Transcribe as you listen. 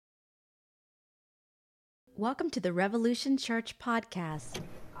Welcome to the Revolution Church podcast.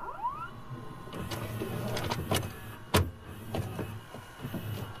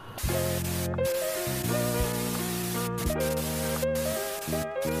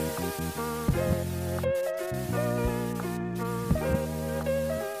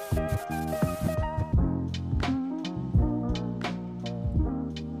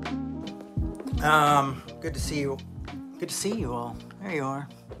 Good to see you. Good to see you all. There you are.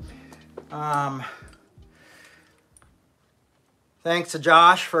 Thanks to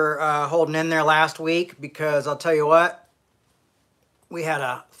Josh for holding in there last week, because I'll tell you what, we had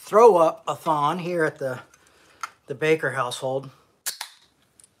a throw-up-a-thon here at the Baker household.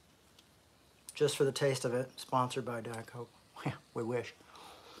 Just for the taste of it, sponsored by Diet Coke. We wish.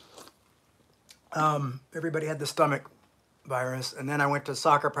 Everybody had the stomach virus, and then I went to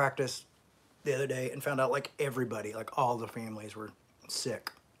soccer practice the other day and found out like everybody, like all the families were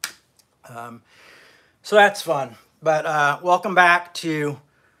sick. So that's fun. But welcome back to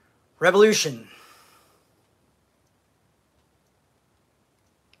Revolution.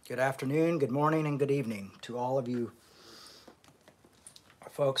 Good afternoon, good morning, and good evening to all of you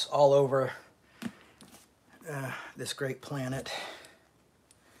folks all over this great planet.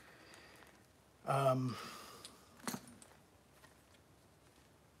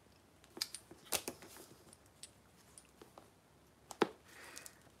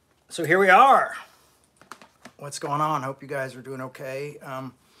 So here we are. What's going on? Hope you guys are doing okay.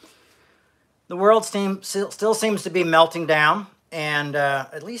 The world still seems to be melting down, and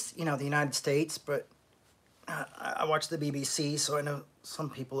at least, the United States, but I watch the BBC, so I know some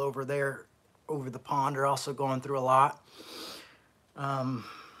people over there, over the pond, are also going through a lot.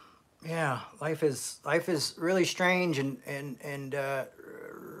 Life is really strange and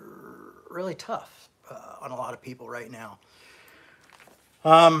really tough on a lot of people right now.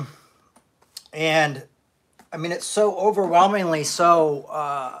 And I mean, it's so overwhelmingly so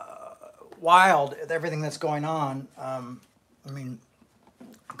wild, everything that's going on.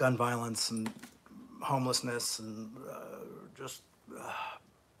 Gun violence and homelessness and just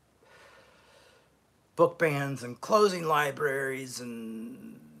book bans and closing libraries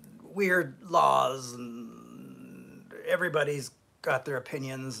and weird laws, and everybody's got their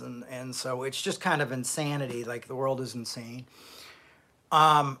opinions, and so it's just kind of insanity. Like, the world is insane.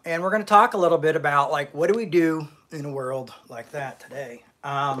 And we're going to talk a little bit about, like, what do we do in a world like that today?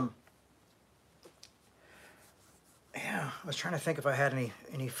 I was trying to think if I had any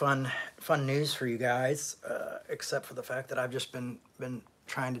fun news for you guys, except for the fact that I've just been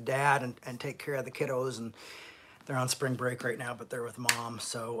trying to dad and take care of the kiddos, and they're on spring break right now, but they're with mom.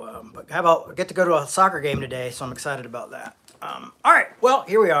 So, but how about I get to go to a soccer game today, so I'm excited about that. All right, well,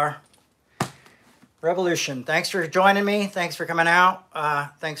 here we are. Revolution. Thanks for joining me. Thanks for coming out.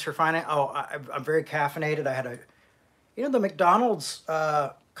 Thanks for finding. I'm very caffeinated. I had the McDonald's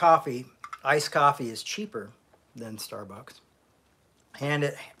coffee, iced coffee, is cheaper than Starbucks, and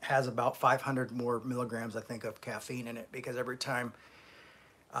it has about 500 more milligrams, I think, of caffeine in it, because every time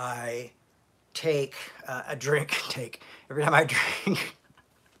I take every time I drink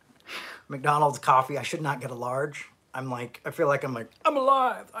McDonald's coffee, I should not get a large. I feel like I'm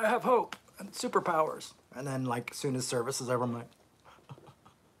alive. I have hope and superpowers. And then, like, as soon as service is over, I'm like,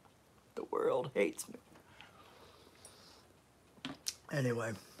 the world hates me.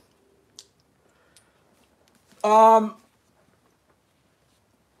 Anyway. So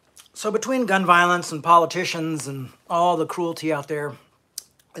between gun violence and politicians and all the cruelty out there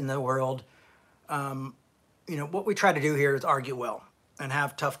in the world, what we try to do here is argue well and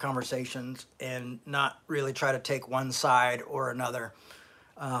have tough conversations and not really try to take one side or another.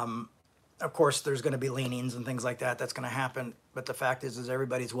 Of course, there's going to be leanings and things like that. That's going to happen. But the fact is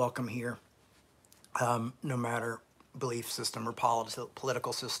everybody's welcome here, no matter belief system or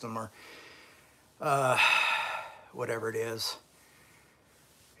political system or whatever it is.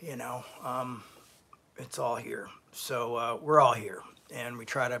 It's all here. So we're all here, and we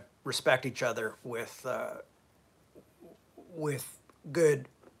try to respect each other with good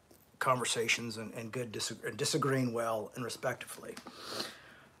conversations and good disagreeing well and respectfully.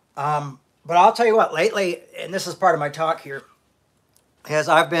 But I'll tell you what, lately, and this is part of my talk here, is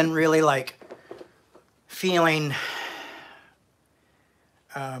I've been really, like, feeling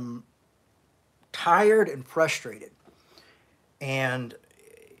tired and frustrated. And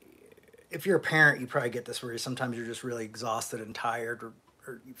if you're a parent, you probably get this, where sometimes you're just really exhausted and tired, or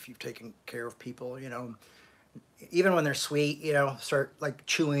if you've taken care of people, even when they're sweet, start, like,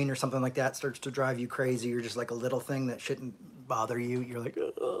 chewing or something like that starts to drive you crazy. You're just like, a little thing that shouldn't bother you. You're like,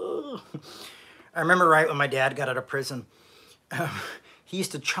 ugh. I remember right when my dad got out of prison, he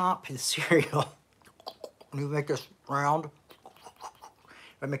used to chomp his cereal and he would make this round,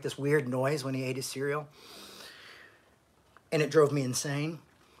 I'd make this weird noise when he ate his cereal, and it drove me insane.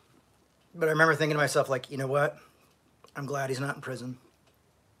 But I remember thinking to myself, like, you know what? I'm glad he's not in prison.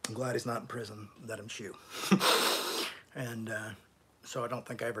 I'm glad he's not in prison. Let him chew. And so I don't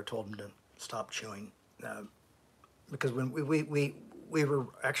think I ever told him to stop chewing. Because when we were,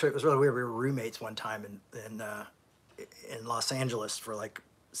 actually, it was really weird. We were roommates one time in Los Angeles for like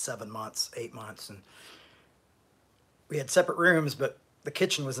 7 months, 8 months. And we had separate rooms, but the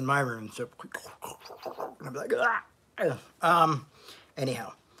kitchen was in my room. So and I'd be like, ah.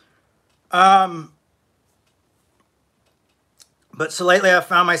 Anyhow. But so lately I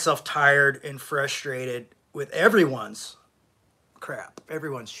found myself tired and frustrated with everyone's crap,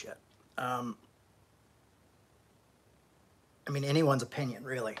 everyone's shit. I mean, anyone's opinion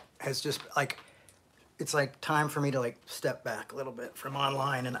really has just like, it's like time for me to like step back a little bit from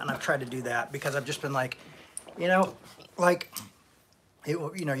online. And I've tried to do that because I've just been like, you know, like,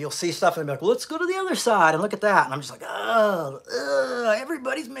 you'll see stuff and be like, well, let's go to the other side and look at that. And I'm just like,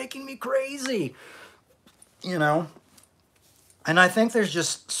 everybody's making me crazy, you know? And I think there's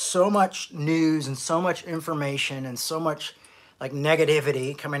just so much news and so much information and so much like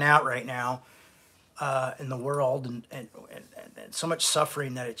negativity coming out right now in the world and so much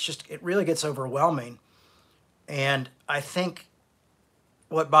suffering that it really gets overwhelming. And I think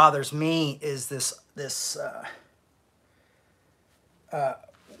what bothers me is this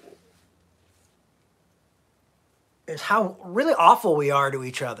is how really awful we are to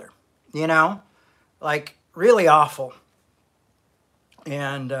each other, you know, like really awful.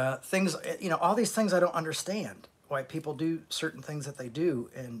 And things, you know, all these things I don't understand why people do certain things that they do.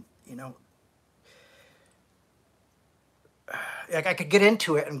 And, you know, like I could get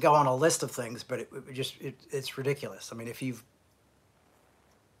into it and go on a list of things, but it's ridiculous. I mean, if you've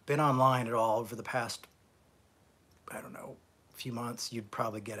been online at all over the past, I don't know, few months, you'd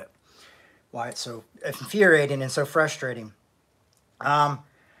probably get it. Why it's so infuriating and so frustrating. And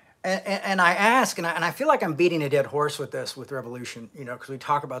I ask, and I feel like I'm beating a dead horse with this, with Revolution, you know, because we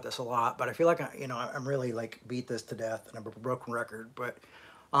talk about this a lot, but I feel like, I'm really like beat this to death and I'm a broken record. But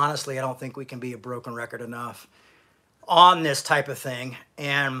honestly, I don't think we can be a broken record enough on this type of thing.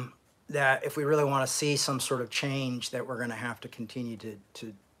 And that if we really want to see some sort of change, that we're going to have to continue to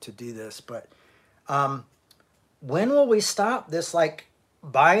do this. But when will we stop this like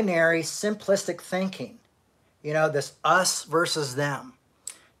binary, simplistic thinking? You know, this us versus them.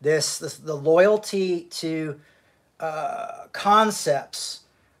 The loyalty to concepts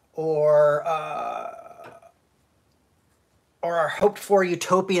or our hoped for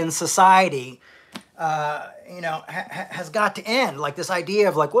utopian society, has got to end. Like this idea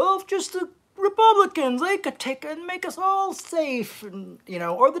of like, well, if just the Republicans, they could take and make us all safe, and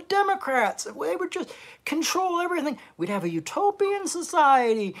or the Democrats, if they would just control everything, we'd have a utopian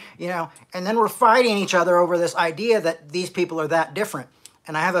society, and then we're fighting each other over this idea that these people are that different.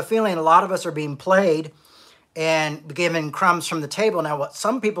 And I have a feeling a lot of us are being played and given crumbs from the table. Now, what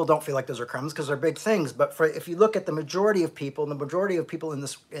some people don't feel like those are crumbs because they're big things, but if you look at the majority of people, and the majority of people in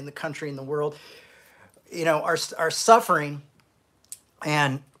the country, in the world, are suffering,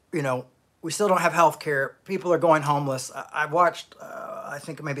 and we still don't have health care. People are going homeless. I've watched, I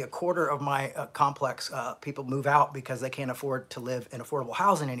think maybe a quarter of my complex people move out because they can't afford to live in affordable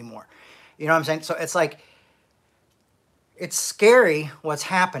housing anymore. You know what I'm saying? So it's like, it's scary what's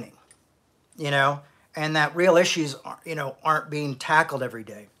happening, and that real issues, aren't being tackled every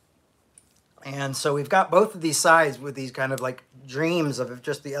day. And so we've got both of these sides with these kind of like dreams of if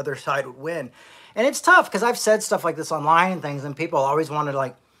just the other side would win. And it's tough because I've said stuff like this online and things, and people always wanted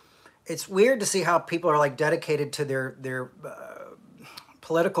like, it's weird to see how people are like dedicated to their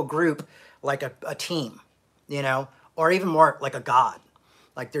political group like a team, or even more like a god.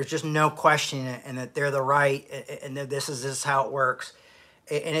 Like there's just no question and that they're the right and that this is how it works.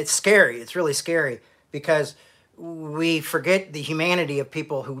 And it's scary. It's really scary because we forget the humanity of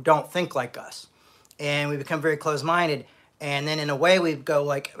people who don't think like us. And we become very closed-minded. And then in a way we go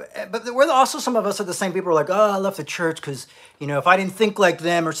like, but we're also, some of us are the same people who are like, oh, I left the church because, if I didn't think like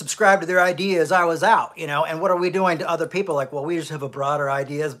them or subscribe to their ideas, I was out, and what are we doing to other people? Like, well, we just have a broader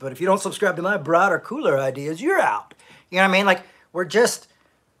ideas, but if you don't subscribe to my broader, cooler ideas, you're out. You know what I mean? Like, we're just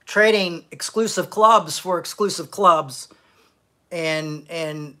trading exclusive clubs for exclusive clubs and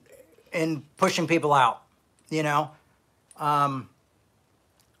pushing people out, like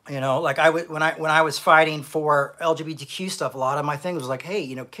when I was fighting for LGBTQ stuff, a lot of my things was like,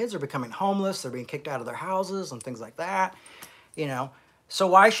 hey, kids are becoming homeless, they're being kicked out of their houses and things like that, So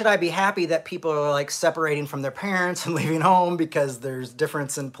why should I be happy that people are like separating from their parents and leaving home because there's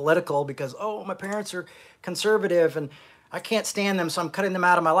difference in political, because, oh, my parents are conservative and I can't stand them, so I'm cutting them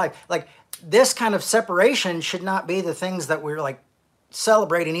out of my life. Like, this kind of separation should not be the things that we're like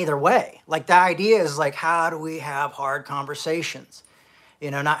celebrating either way. Like, the idea is like, how do we have hard conversations?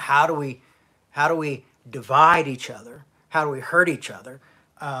 Not how do we divide each other? How do we hurt each other?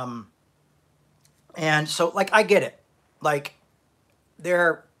 And so, like, I get it. Like,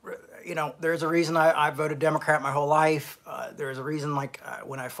 there's a reason I voted Democrat my whole life. There's a reason, like,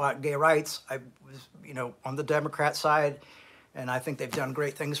 when I fought gay rights, I was, on the Democrat side, and I think they've done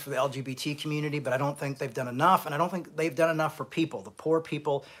great things for the LGBT community, but I don't think they've done enough, and I don't think they've done enough for people, the poor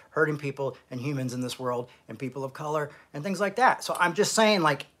people, hurting people, and humans in this world, and people of color, and things like that. So I'm just saying,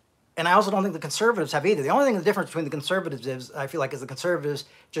 like, and I also don't think the conservatives have either. The only thing, the difference between the conservatives is, I feel like, is the conservatives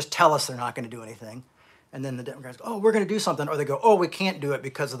just tell us they're not going to do anything. And then the Democrats go, oh, we're going to do something. Or they go, oh, we can't do it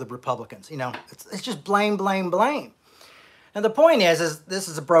because of the Republicans. It's just blame, blame, blame. And the point is this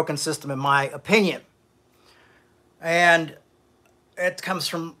is a broken system in my opinion. And it comes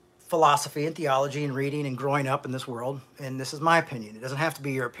from philosophy and theology and reading and growing up in this world. And this is my opinion. It doesn't have to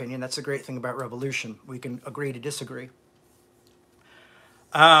be your opinion. That's the great thing about revolution. We can agree to disagree.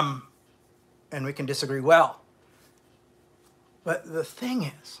 And we can disagree well. But the thing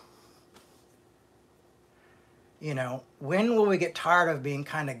is, when will we get tired of being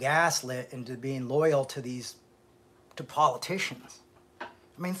kind of gaslit into being loyal to politicians? I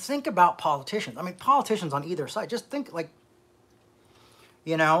mean, think about politicians. I mean, politicians on either side. Just think, like,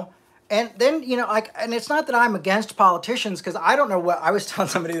 and then, and it's not that I'm against politicians, because I don't know what, I was telling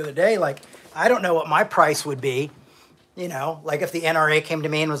somebody the other day, like, I don't know what my price would be, like if the NRA came to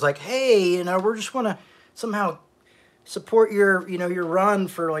me and was like, hey, we're just want to somehow support your run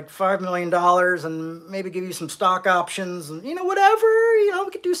for like $5 million and maybe give you some stock options and, whatever, we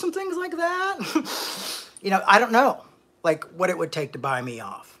could do some things like that. I don't know, like, what it would take to buy me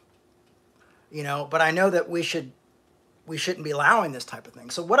off, but I know that we shouldn't be allowing this type of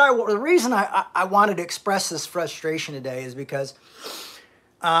thing. So the reason I wanted to express this frustration today is because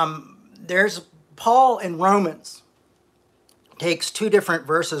there's Paul in Romans takes two different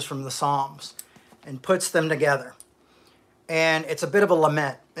verses from the Psalms and puts them together. And it's a bit of a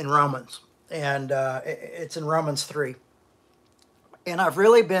lament in Romans. And it's in Romans 3. And I've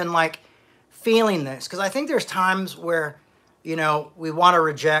really been, like, feeling this. Because I think there's times where, we want to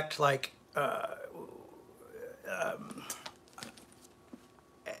reject, like,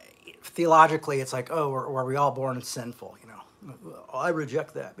 theologically, it's like, oh, are we all born sinful? I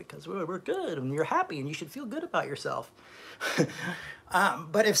reject that because we're good and you're happy and you should feel good about yourself.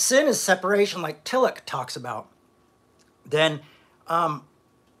 But if sin is separation, like Tillich talks about, then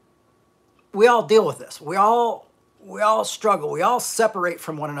we all deal with this. We all struggle. We all separate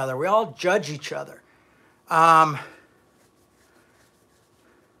from one another. We all judge each other. Yeah,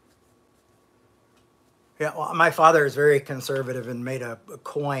 well, my father is very conservative and made a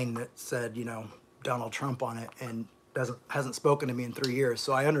coin that said, Donald Trump on it, and hasn't spoken to me in 3 years.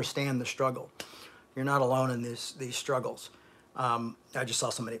 So I understand the struggle. You're not alone in these struggles. I just saw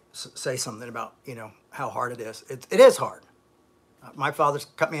somebody say something about, how hard it is. It is hard. My father's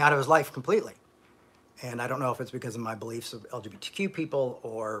cut me out of his life completely. And I don't know if it's because of my beliefs of LGBTQ people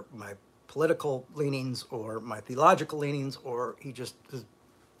or my political leanings or my theological leanings, or he just is,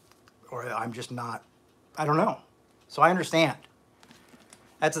 or I'm just not, I don't know. So I understand.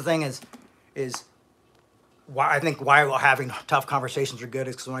 That's the thing is why I think why having tough conversations are good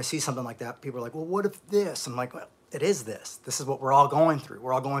is because when I see something like that, people are like, well, what if this? I'm like, well, it is this. This is what we're all going through.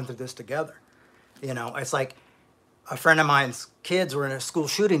 We're all going through this together. It's like a friend of mine's kids were in a school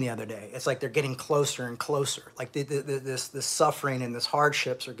shooting the other day. It's like they're getting closer and closer. Like this suffering and this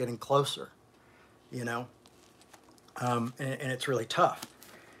hardships are getting closer, and it's really tough.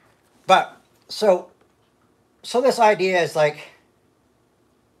 But so this idea is like,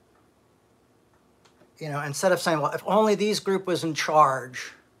 instead of saying, well, if only these group was in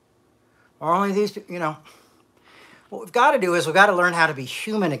charge, or only these, what we've got to do is we've got to learn how to be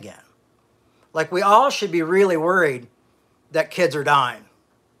human again. Like, we all should be really worried that kids are dying.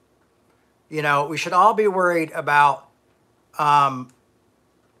 We should all be worried about that.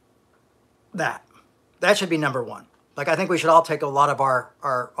 That should be number one. Like, I think we should all take a lot of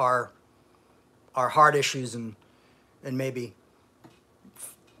our hard issues and maybe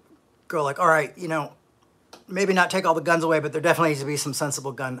go like, all right, maybe not take all the guns away, but there definitely needs to be some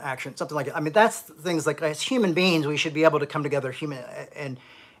sensible gun action, something like that. I mean, that's things like, as human beings, we should be able to come together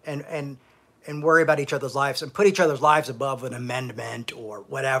and worry about each other's lives and put each other's lives above an amendment or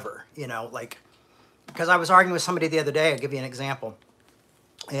whatever, like, because I was arguing with somebody the other day. I'll give you an example.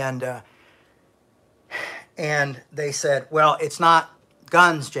 And they said, well, it's not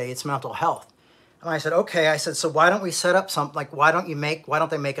guns, Jay, it's mental health. And I said, okay. I said, so why don't we set up something, like, why don't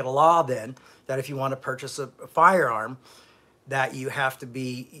they make it a law then that if you want to purchase a firearm, that you have to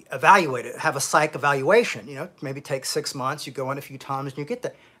be evaluated, have a psych evaluation, maybe take 6 months, you go in a few times and you get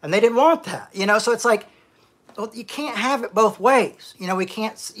that. And they didn't want that, so it's like, well, you can't have it both ways. We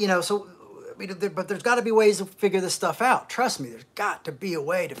can't, so, but there's got to be ways to figure this stuff out. Trust me, there's got to be a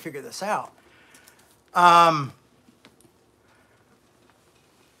way to figure this out.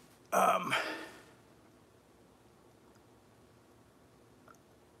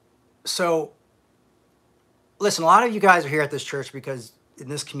 So, listen, a lot of you guys are here at this church in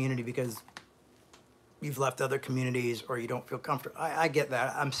this community because you've left other communities or you don't feel comfortable. I get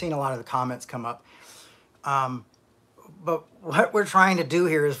that. I'm seeing a lot of the comments come up. But what we're trying to do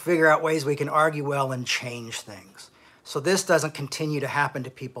here is figure out ways we can argue well and change things. So this doesn't continue to happen to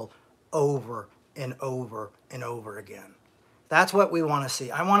people over and over and over again. That's what we want to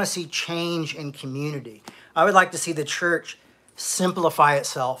see. I want to see change in community. I would like to see the church simplify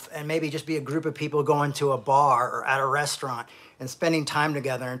itself and maybe just be a group of people going to a bar or at a restaurant and spending time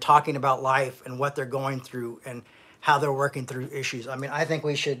together and talking about life and what they're going through and how they're working through issues. I mean, I think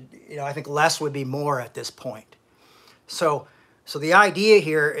we should, I think less would be more at this point. So the idea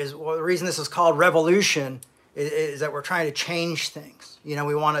here is, well, the reason this is called revolution is that we're trying to change things.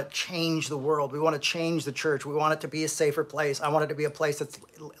 We want to change the world. We want to change the church. We want it to be a safer place. I want it to be a place that's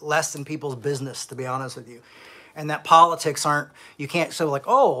less than people's business, to be honest with you. And that politics you can't say like,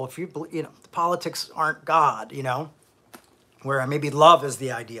 oh, if politics aren't God, where maybe love is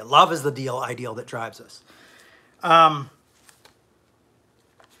the idea. Love is the ideal that drives us.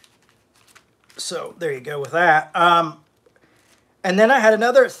 So there you go with that. And then I had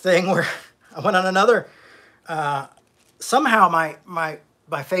another thing where I went on another, somehow my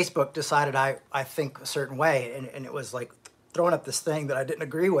Facebook decided I think a certain way, and it was like throwing up this thing that I didn't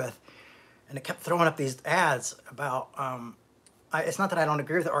agree with. And it kept throwing up these ads about, it's not that I don't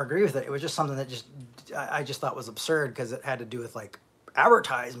agree with it or agree with it. It was just something that I just thought was absurd because it had to do with like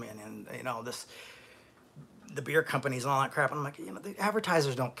advertisement and, the beer companies and all that crap. And I'm like, the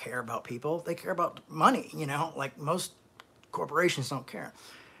advertisers don't care about people. They care about money, like most corporations don't care.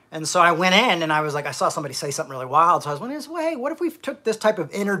 And so I went in and I was like, I saw somebody say something really wild. So I was wondering, hey, what if we took this type of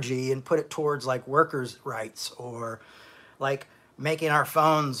energy and put it towards like workers' rights or like making our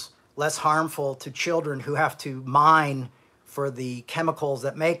phones less harmful to children who have to mine for the chemicals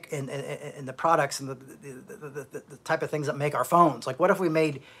that make and the products and the type of things that make our phones. Like, what if we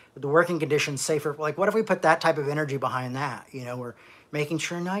made the working conditions safer? Like, what if we put that type of energy behind that? We're making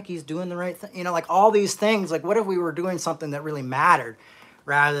sure Nike's doing the right thing. Like all these things. Like, what if we were doing something that really mattered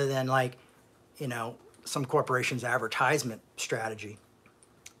rather than like, some corporation's advertisement strategy?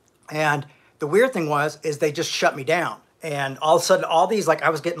 And the weird thing is they just shut me down. And all of a sudden, all these, like,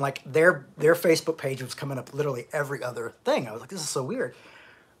 I was getting, like, their Facebook page was coming up literally every other thing. I was like, this is so weird.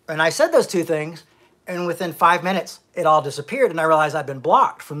 And I said those two things, and within 5 minutes, it all disappeared, and I realized I'd been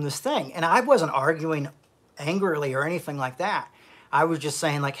blocked from this thing. And I wasn't arguing angrily or anything like that. I was just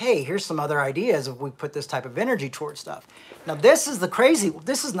saying, like, hey, here's some other ideas if we put this type of energy towards stuff. Now, this is not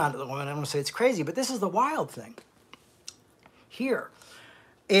the one, I don't want to say it's crazy, but this is the wild thing here,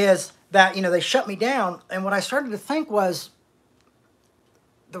 is that, they shut me down. And what I started to think was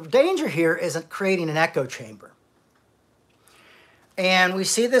the danger here isn't creating an echo chamber. And we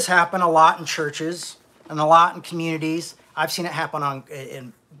see this happen a lot in churches and a lot in communities. I've seen it happen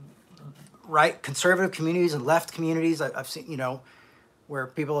in right conservative communities and left communities. I've seen, where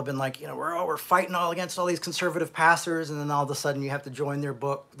people have been like, we're fighting all against all these conservative pastors. And then all of a sudden you have to join their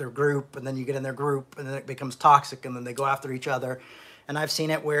group, and then you get in their group and then it becomes toxic and then they go after each other. And I've seen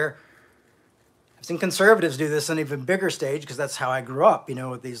it where I've seen conservatives do this on an even bigger stage because that's how I grew up,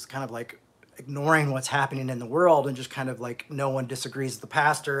 with these kind of like ignoring what's happening in the world and just kind of like no one disagrees with the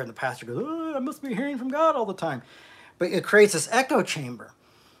pastor and the pastor goes, oh, I must be hearing from God all the time. But it creates this echo chamber.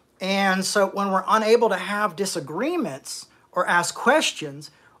 And so when we're unable to have disagreements or ask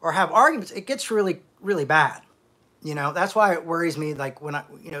questions or have arguments, it gets really, really bad. That's why it worries me, like when I,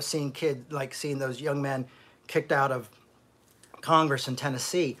 seeing those young men kicked out of Congress in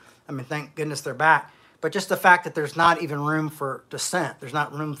Tennessee. I mean, thank goodness they're back. But just the fact that there's not even room for dissent, there's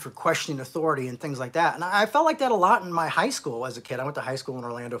not room for questioning authority and things like that. And I felt like that a lot in my high school as a kid. I went to high school in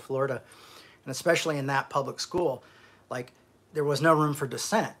Orlando, Florida, and especially in that public school, like there was no room for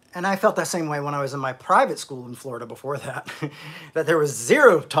dissent. And I felt that same way when I was in my private school in Florida before that, that there was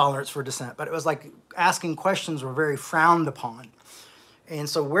zero tolerance for dissent. But it was like asking questions were very frowned upon. And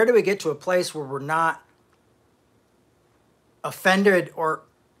so where do we get to a place where we're not offended or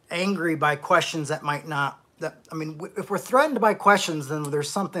angry by questions that might not, if we're threatened by questions, then there's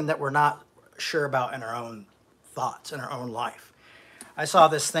something that we're not sure about in our own thoughts, in our own life. I saw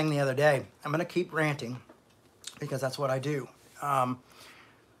this thing the other day. I'm going to keep ranting because that's what I do. I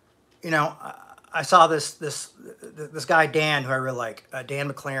saw this guy, Dan, who I really like, Dan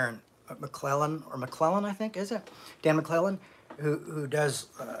McClellan, I think, is it? Dan McClellan, who does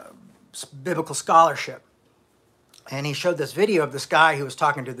biblical scholarship. And he showed this video of this guy who was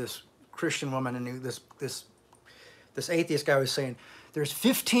talking to this Christian woman, and this atheist guy was saying, there's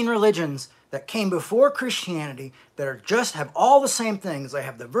 15 religions that came before Christianity that have all the same things. They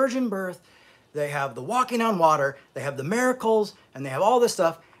have the virgin birth, they have the walking on water, they have the miracles, and they have all this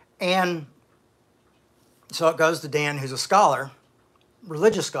stuff. And so it goes to Dan, who's a scholar,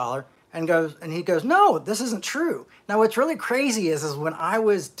 religious scholar, and he goes, no, this isn't true. Now, what's really crazy is when I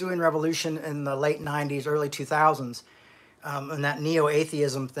was doing Revolution in the late 90s, early 2000s, and that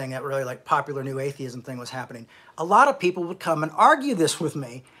neo-atheism thing, that really like popular new atheism thing was happening, a lot of people would come and argue this with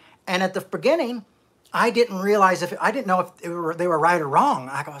me. And at the beginning, I didn't realize I didn't know if they were right or wrong.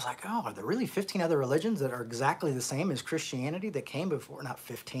 I was like, oh, are there really 15 other religions that are exactly the same as Christianity that came before? Not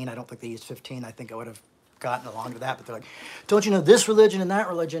 15. I don't think they used 15. I think I would have gotten along to that. But they're like, don't you know this religion and that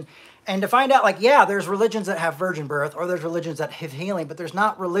religion? And to find out, like, yeah, there's religions that have virgin birth, or there's religions that have healing, but there's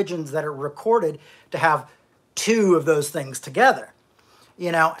not religions that are recorded to have two of those things together.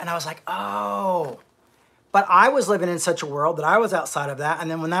 And I was like, oh. But I was living in such a world that I was outside of that. And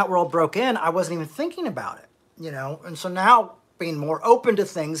then when that world broke in, I wasn't even thinking about it, And so now being more open to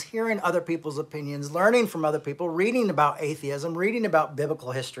things, hearing other people's opinions, learning from other people, reading about atheism, reading about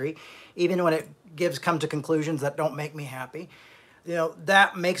biblical history, even when it come to conclusions that don't make me happy,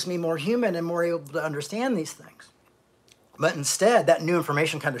 that makes me more human and more able to understand these things. But instead, that new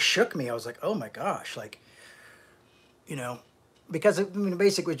information kind of shook me. I was like, oh my gosh, because it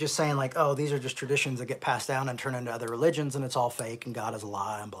basically just saying like, oh, these are just traditions that get passed down and turn into other religions, and it's all fake, and God is a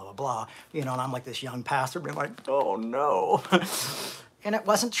lie, and blah, blah, blah. And I'm like this young pastor being like, oh, no. And it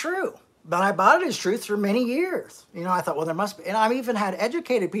wasn't true. But I bought it as truth for many years. I thought, well, there must be. And I even had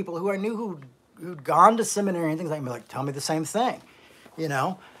educated people who I knew who'd gone to seminary and things like tell me the same thing,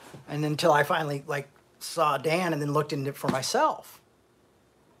 And until I finally, saw Dan and then looked into it for myself,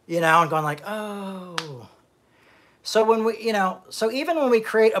 and going like, oh. So so even when we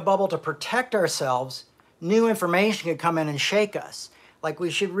create a bubble to protect ourselves, new information can come in and shake us. Like we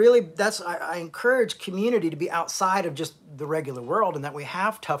should really, I encourage community to be outside of just the regular world, and that we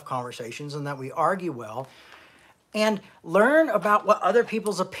have tough conversations and that we argue well and learn about what other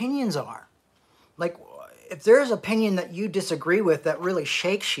people's opinions are. Like if there's an opinion that you disagree with that really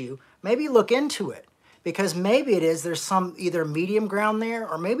shakes you, maybe look into it, because maybe there's some either medium ground there,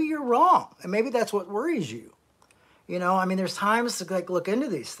 or maybe you're wrong. And maybe that's what worries you. There's times to look into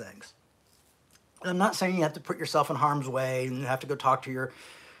these things. I'm not saying you have to put yourself in harm's way and you have to go talk to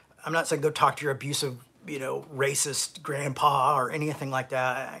I'm not saying go talk to your abusive, racist grandpa or anything like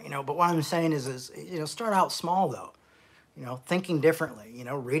that, but what I'm saying is start out small though, thinking differently,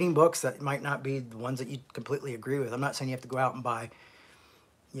 reading books that might not be the ones that you completely agree with. I'm not saying you have to go out and buy,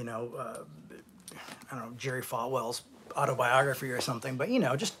 Jerry Falwell's autobiography or something, but,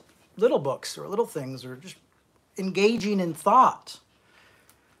 just little books or little things, or just engaging in thought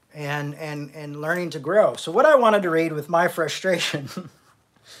and learning to grow. So what I wanted to read with my frustration,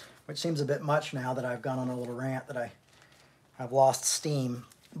 which seems a bit much now that I've gone on a little rant that I've lost steam,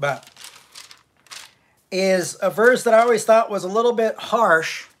 but is a verse that I always thought was a little bit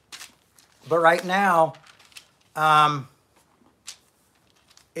harsh, but right now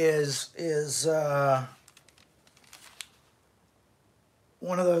is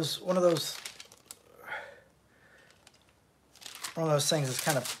one of those things that's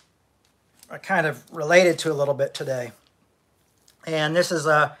kind of related to a little bit today. And this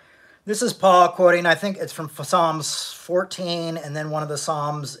is Paul quoting, I think it's from Psalms 14, and then one of the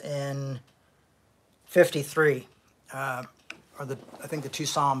Psalms in 53. I think the two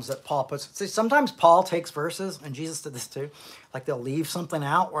Psalms that Paul puts. See, sometimes Paul takes verses, and Jesus did this too. Like they'll leave something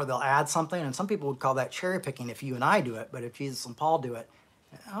out or they'll add something, and some people would call that cherry picking if you and I do it, but if Jesus and Paul do it,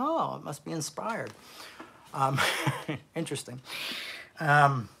 oh, it must be inspired. Interesting.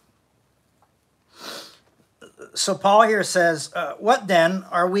 So Paul here says, what then?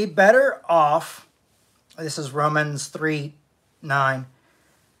 Are we better off? This is Romans 3:9.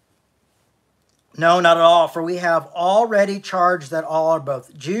 No, not at all, for we have already charged that all are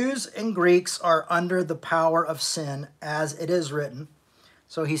both Jews and Greeks are under the power of sin, as it is written.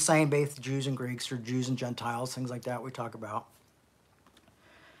 So he's saying both Jews and Greeks, or Jews and Gentiles, things like that we talk about.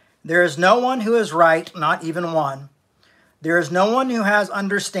 There is no one who is right, not even one. There is no one who has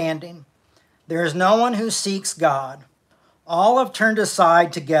understanding. There is no one who seeks God. All have turned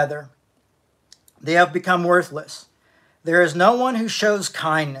aside together. They have become worthless. There is no one who shows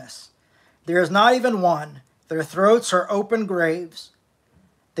kindness. There is not even one. Their throats are open graves.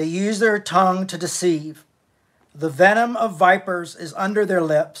 They use their tongue to deceive. The venom of vipers is under their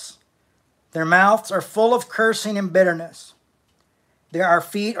lips. Their mouths are full of cursing and bitterness. Their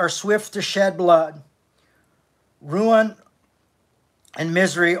feet are swift to shed blood. Ruin and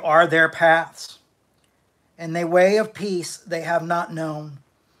misery are their paths. And the way of peace they have not known.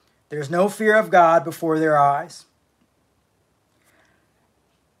 There is no fear of God before their eyes.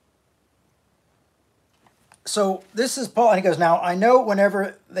 So this is Paul, and he goes, now I know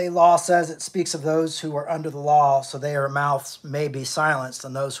whenever the law says it speaks of those who are under the law, so their mouths may be silenced,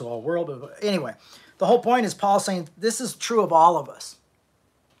 and those who are worldly. Anyway, the whole point is Paul saying this is true of all of us.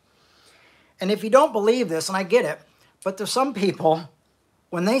 And if you don't believe this, and I get it, but there's some people,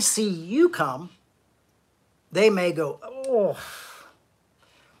 when they see you come, they may go, oh,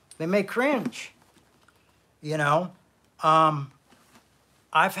 they may cringe, you know.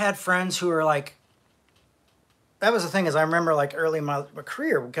 I've had friends who are like, that was the thing is I remember like early in my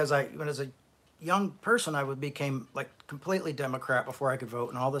career, because when as a young person, I became like completely Democrat before I could vote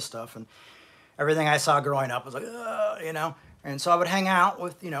and all this stuff. And everything I saw growing up was like, you know. And so I would hang out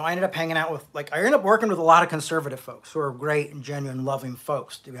with, I ended up hanging out with, I ended up working with a lot of conservative folks who are great and genuine, loving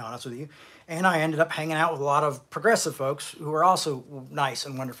folks, to be honest with you. And I ended up hanging out with a lot of progressive folks who were also nice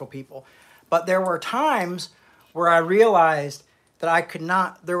and wonderful people. But there were times where I realized that I could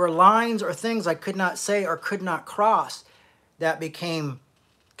not, there were lines or things I could not say or could not cross that became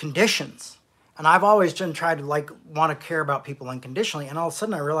conditions. And I've always been tried to want to care about people unconditionally. And all of a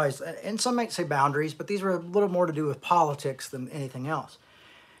sudden I realized, and some might say boundaries, but these were a little more to do with politics than anything else.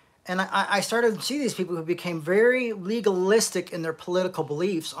 And I started to see these people who became very legalistic in their political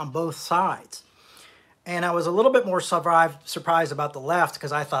beliefs on both sides. And I was a little bit more surprised about the left,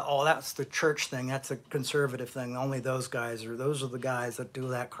 because I thought, oh, that's the church thing. That's the conservative thing. Only those guys, or those are the guys that do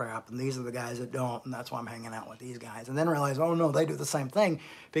that crap. And these are the guys that don't. And that's why I'm hanging out with these guys. And then realize, oh, no, they do the same thing,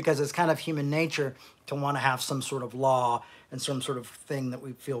 because it's kind of human nature to want to have some sort of law and some sort of thing that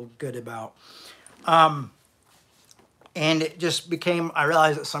we feel good about. And it just became, I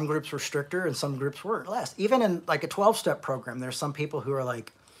realized that some groups were stricter and some groups were less. Even in like a 12-step program, there's some people who are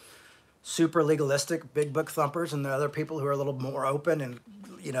like super legalistic, big book thumpers, and there are other people who are a little more open and,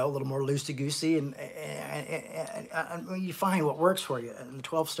 a little more loosey-goosey. And you find what works for you in the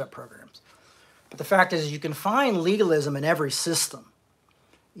 12-step programs. But the fact is, you can find legalism in every system,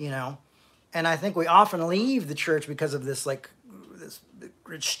 And I think we often leave the church because of this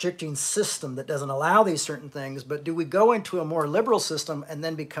restricting system that doesn't allow these certain things. But do we go into a more liberal system and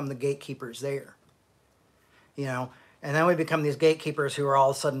then become the gatekeepers there? And then we become these gatekeepers who are all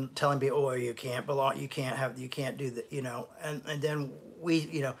of a sudden telling people, oh, you can't belong, you can't do that, and then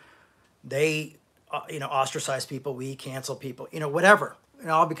we, they, ostracize people, we cancel people, whatever. It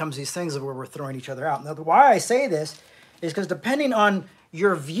all becomes these things where we're throwing each other out. Now, why I say this is because depending on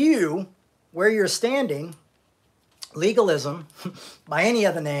your view, where you're standing, legalism, by any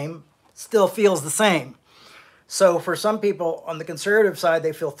other name, still feels the same. So for some people on the conservative side,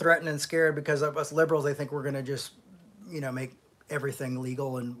 they feel threatened and scared because of us liberals. They think we're going to just, make everything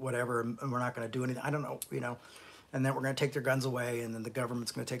legal and whatever, and we're not going to do anything. I don't know, and then we're going to take their guns away, and then the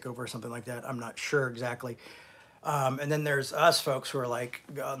government's going to take over or something like that. I'm not sure exactly. And then there's us folks who are like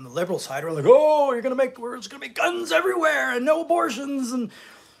on the liberal side. We're like, oh, there's going to be guns everywhere and no abortions, and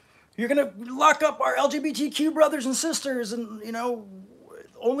you're going to lock up our LGBTQ brothers and sisters, and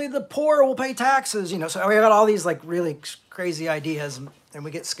only the poor will pay taxes. So we got all these like really crazy ideas, and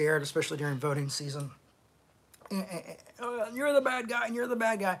we get scared, especially during voting season. You're the bad guy, and you're the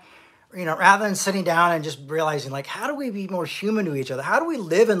bad guy. Rather than sitting down and just realizing, like, how do we be more human to each other? How do we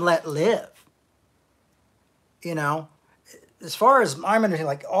live and let live? As far as I'm understanding,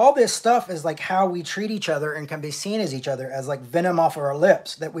 like, all this stuff is like how we treat each other and can be seen as each other as like venom off of our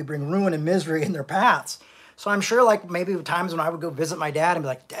lips, that we bring ruin and misery in their paths. So I'm sure, like, maybe times when I would go visit my dad and be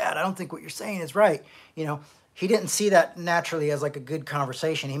like, Dad, I don't think what you're saying is right. He didn't see that naturally as like a good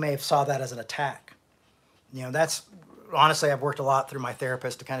conversation. He may have saw that as an attack. That's honestly, I've worked a lot through my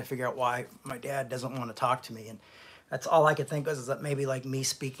therapist to kind of figure out why my dad doesn't want to talk to me. And that's all I could think was, is that maybe like me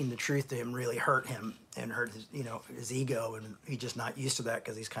speaking the truth to him really hurt him and hurt his, his ego. And he's just not used to that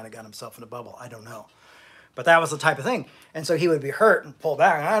because he's kind of got himself in a bubble. I don't know. But that was the type of thing. And so he would be hurt and pull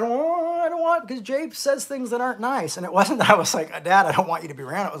back. I don't want, because Jay says things that aren't nice. And it wasn't that I was like, Dad, I don't want you to be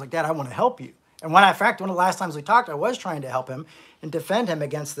around. It was like, Dad, I want to help you. And in fact, one of the last times we talked, I was trying to help him and defend him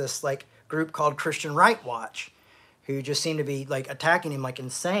against this like group called Christian Right Watch. who just seemed to be like attacking him like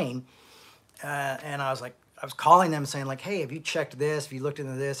insane. And I was calling them saying like, hey, have you checked this? Have you looked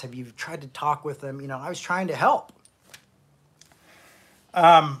into this? Have you tried to talk with them? You know, I was trying to help.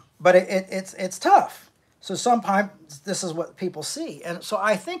 But it's tough. So sometimes this is what people see. And so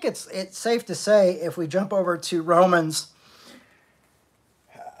I think it's safe to say, if we jump over to Romans,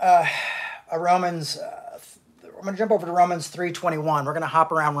 I'm going to jump over to Romans 3:21. We're going to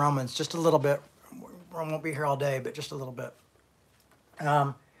hop around Romans just a little bit. We won't be here all day, but just a little bit.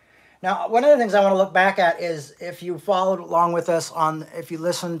 Now, one of the things I want to look back at is, if you followed along with us if you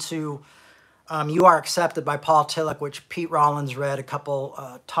listened to You Are Accepted by Paul Tillich, which Pete Rollins read a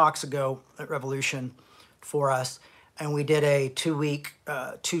couple talks ago at Revolution for us, and we did a two-week,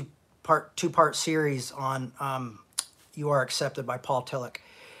 two-part series on You Are Accepted by Paul Tillich.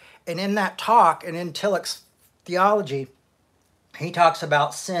 And in that talk, and in Tillich's theology, he talks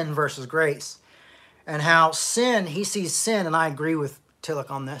about sin versus grace, and how sin, he sees sin, and I agree with Tillich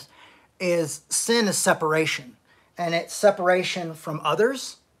on this, is sin is separation, and it's separation from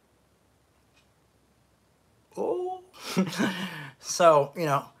others. Oh, so, you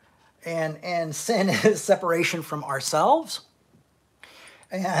know, and sin is separation from ourselves.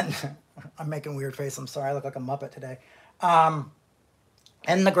 And I'm making weird face. I'm sorry. I look like a Muppet today.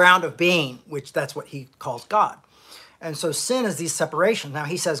 And the ground of being, which that's what he calls God. And so sin is these separations. Now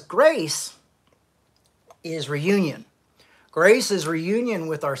he says grace is reunion. Grace is reunion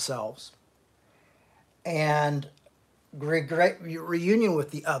with ourselves and reunion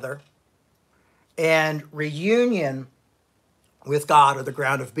with the other and reunion with God, or the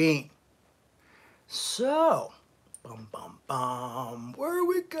ground of being. So, where are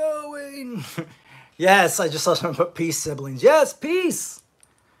we going? Yes, I just saw someone put peace, siblings. Yes, peace.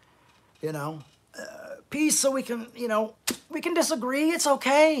 You know, peace so we can, you know, we can disagree. It's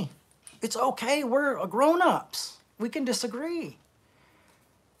okay. It's okay. We're grown-ups. We can disagree.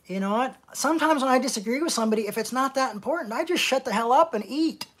 You know what? Sometimes when I disagree with somebody, if it's not that important, I just shut the hell up and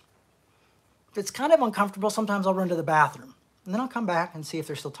eat. If it's kind of uncomfortable, sometimes I'll run to the bathroom. And then I'll come back and see if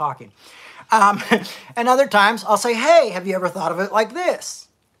they're still talking. And other times I'll say, hey, have you ever thought of it like this?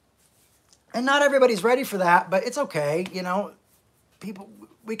 And not everybody's ready for that, but it's okay. You know, people,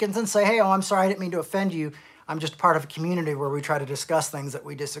 we can then say, hey, oh, I'm sorry, I didn't mean to offend you. I'm just part of a community where we try to discuss things that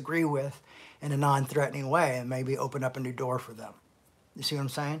we disagree with in a non-threatening way, and maybe open up a new door for them. You see what I'm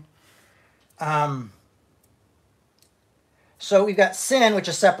saying? So we've got sin, which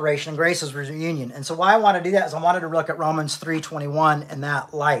is separation, and grace is reunion. And so why I want to do that is I wanted to look at Romans 3:21 in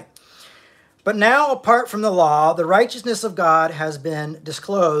that light. But now, apart from the law, the righteousness of God has been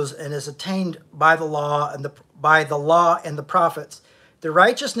disclosed and is attained by the law and the prophets, the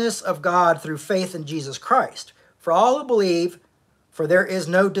righteousness of God through faith in Jesus Christ. For all who believe, for there is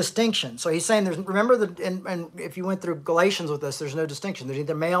no distinction. So he's saying, remember, and if you went through Galatians with us, there's no distinction. There's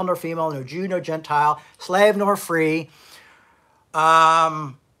neither male nor female, no Jew, no Gentile, slave nor free.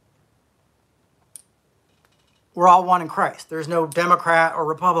 We're all one in Christ. There's no Democrat or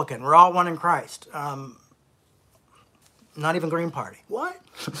Republican. We're all one in Christ. Not even Green Party. What?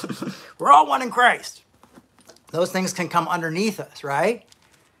 We're all one in Christ. Those things can come underneath us, right?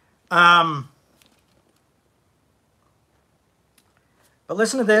 But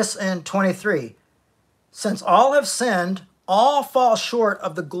listen to this in 23. Since all have sinned, all fall short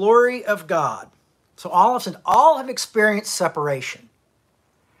of the glory of God. So all have sinned. All have experienced separation.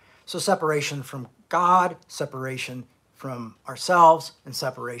 So separation from God, separation from ourselves, and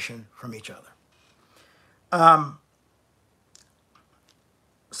separation from each other.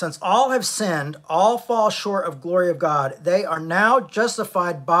 Since all have sinned, all fall short of glory of God. They are now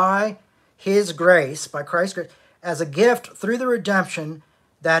justified by his grace, by Christ's grace, as a gift through the redemption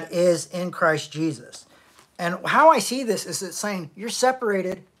that is in Christ Jesus. And how I see this is it's saying you're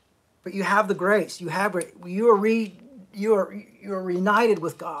separated, but you have the grace. You are reunited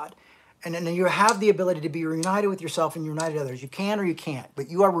with God. And then you have the ability to be reunited with yourself and united with others. You can or you can't, but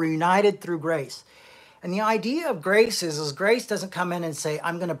you are reunited through grace. And the idea of grace is grace doesn't come in and say,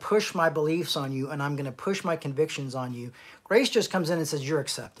 I'm going to push my beliefs on you and I'm going to push my convictions on you. Grace just comes in and says, you're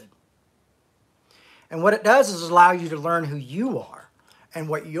accepted. And what it does is allow you to learn who you are and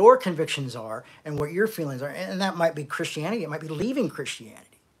what your convictions are and what your feelings are. And that might be Christianity. It might be leaving Christianity.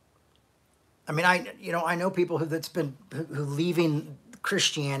 I mean, I know people who leaving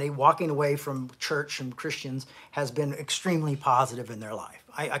Christianity, walking away from church and Christians has been extremely positive in their life.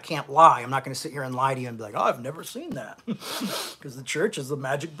 I can't lie. I'm not going to sit here and lie to you and be like, oh, I've never seen that. Because the church is the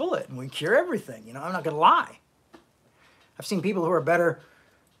magic bullet and we cure everything. You know, I'm not going to lie. I've seen people who are better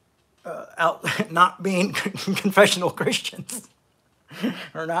out not being confessional Christians.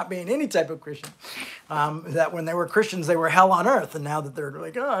 or not being any type of Christian. That when they were Christians, they were hell on earth. And now that they're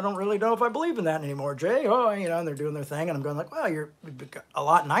like, oh, I don't really know if I believe in that anymore, Jay. Oh, and they're doing their thing. And I'm going like, well, you're a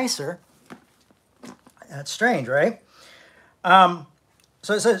lot nicer. That's strange, right? So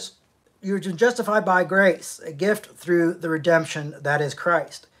it says, you're justified by grace, a gift through the redemption that is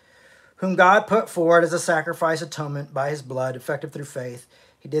Christ, whom God put forward as a sacrifice atonement by his blood, effective through faith.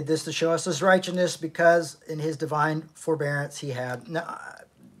 He did this to show us his righteousness because in his divine forbearance he had. Now,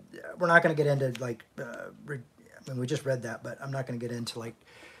 we're not going to get into we just read that, but I'm not going to get into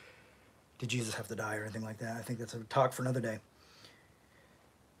did Jesus have to die or anything like that. I think that's a talk for another day.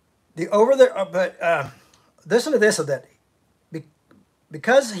 Listen to this, that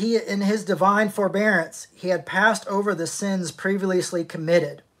because he, in his divine forbearance, he had passed over the sins previously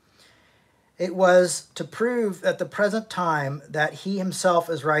committed. It was to prove at the present time that he himself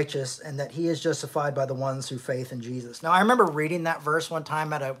is righteous and that he is justified by the ones who faith in Jesus. Now, I remember reading that verse one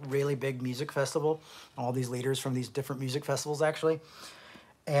time at a really big music festival, all these leaders from these different music festivals, actually.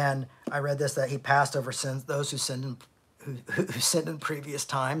 And I read this, that he passed over sins, those who sinned in previous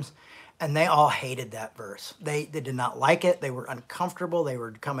times. And they all hated that verse. They did not like it. They were uncomfortable. They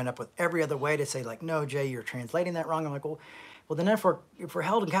were coming up with every other way to say, no, Jay, you're translating that wrong. I'm like, well, then if we're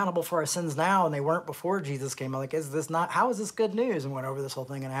held accountable for our sins now and they weren't before Jesus came, I'm like, how is this good news? And went over this whole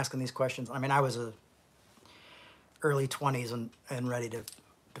thing and asking these questions. I mean, I was early 20s and ready to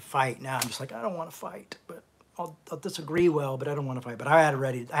fight. Now I'm just like, I don't want to fight, but I'll disagree well, but I don't want to fight. But I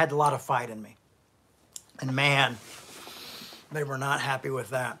had a lot of fight in me. And man, they were not happy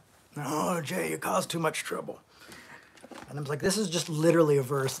with that. Oh, Jay, you caused too much trouble. And I was like, this is just literally a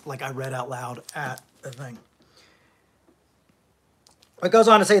verse I read out loud at the thing. It goes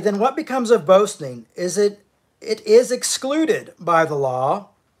on to say, then what becomes of boasting? It is excluded by the law,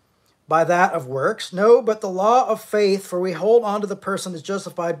 by that of works? No, but the law of faith, for we hold on to the person is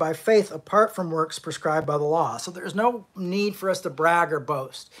justified by faith apart from works prescribed by the law. So there's no need for us to brag or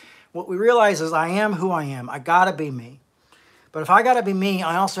boast. What we realize is I am who I am. I gotta be me. But if I gotta be me,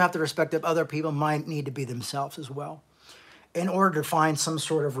 I also have to respect that other people might need to be themselves as well in order to find some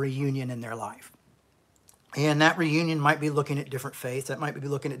sort of reunion in their life. And that reunion might be looking at different faiths. That might be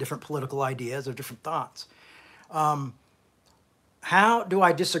looking at different political ideas or different thoughts. How do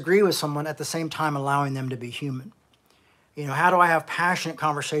I disagree with someone at the same time allowing them to be human? How do I have passionate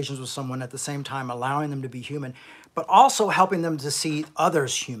conversations with someone at the same time allowing them to be human, but also helping them to see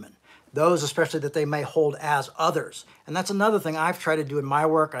others human? Those especially that they may hold as others. And that's another thing I've tried to do in my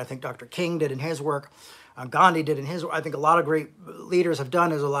work. I think Dr. King did in his work. Gandhi did in his work. I think a lot of great leaders have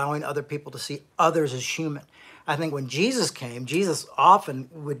done is allowing other people to see others as human. I think when Jesus came, Jesus often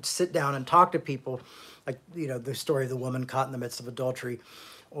would sit down and talk to people, the story of the woman caught in the midst of adultery,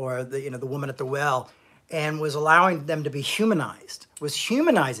 or the woman at the well, and was allowing them to be humanized, was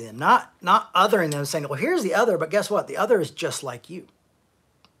humanizing them, not othering them, saying, well, here's the other, but guess what? The other is just like you.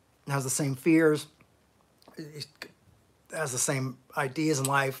 Has the same fears, has the same ideas in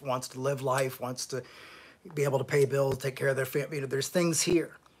life, wants to live life, wants to be able to pay bills, take care of their family. There's things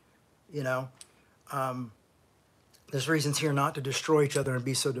here, there's reasons here not to destroy each other and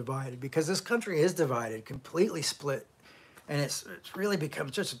be so divided, because this country is divided, completely split. And it's really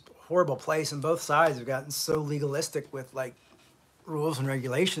become just a horrible place. And both sides have gotten so legalistic with rules and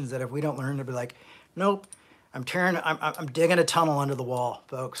regulations that if we don't learn to be nope, I'm digging a tunnel under the wall,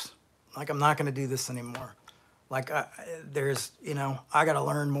 folks. I'm not going to do this anymore. I got to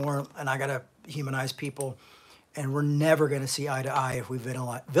learn more, and I got to humanize people. And we're never going to see eye to eye if we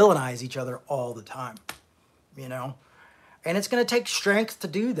villainize each other all the time, And it's going to take strength to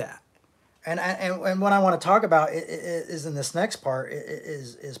do that. And what I want to talk about is in this next part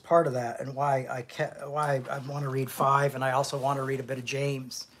is part of that, and why I want to read 5, and I also want to read a bit of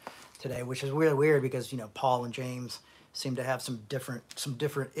James today, which is really weird because Paul and James seem to have some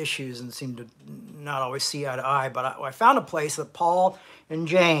different issues and seem to not always see eye to eye. But I found a place that Paul and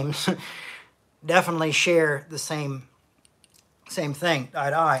James definitely share the same thing, eye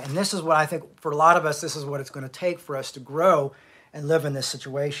to eye. And this is what I think for a lot of us, this is what it's going to take for us to grow and live in this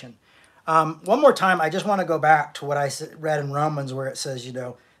situation. One more time, I just want to go back to what I read in Romans, where it says,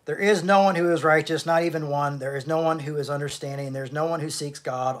 there is no one who is righteous, not even one. There is no one who is understanding. There's no one who seeks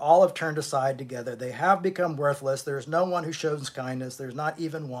God. All have turned aside together. They have become worthless. There is no one who shows kindness. There's not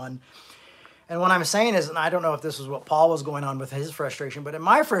even one. And what I'm saying is, and I don't know if this is what Paul was going on with his frustration, but in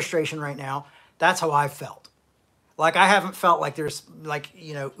my frustration right now, that's how I felt. I haven't felt like there's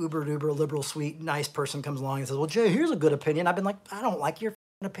uber-duper liberal, sweet, nice person comes along and says, well, Jay, here's a good opinion. I've been I don't like your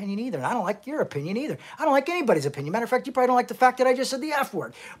opinion either. And I don't like your opinion either. I don't like anybody's opinion. Matter of fact, you probably don't like the fact that I just said the F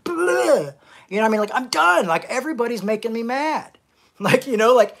word. Blah. I'm done. Everybody's making me mad. Like, you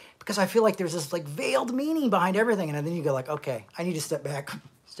know, like, because I feel like there's this like veiled meaning behind everything. And then you go like, okay, I need to step back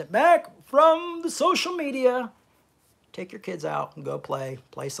from the social media, take your kids out and go play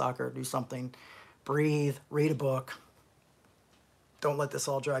soccer, do something, breathe, read a book. Don't let this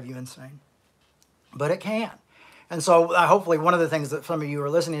all drive you insane. But it can. And so hopefully one of the things that some of you are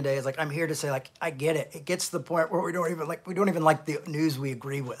listening today is like, I'm here to say like, I get it. It gets to the point where we don't even like the news we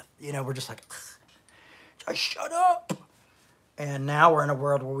agree with. You know, we're just like, just shut up. And now we're in a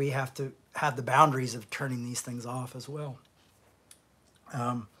world where we have to have the boundaries of turning these things off as well.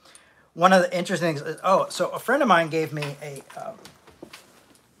 One of the interesting things is, so a friend of mine gave me a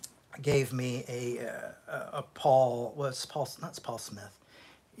not Paul Smith,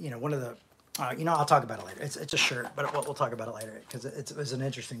 you know, one of the, I'll talk about it later. It's a shirt, but we'll talk about it later because it was an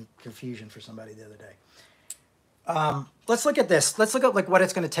interesting confusion for somebody the other day. Let's look at this. Let's look at like what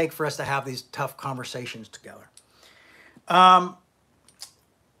it's going to take for us to have these tough conversations together.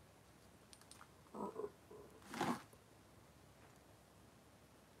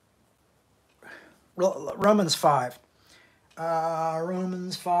 Romans 5.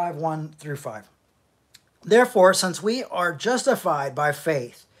 Romans 5, 1 through 5. Therefore, since we are justified by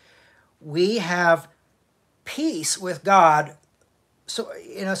faith, we have peace with God. So,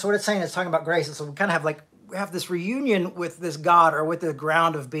 so what it's saying is talking about grace. And so we kind of have we have this reunion with this God, or with the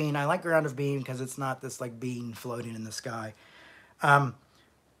ground of being. I like ground of being because it's not this like being floating in the sky.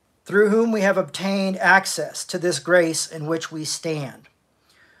 Through whom we have obtained access to this grace in which we stand.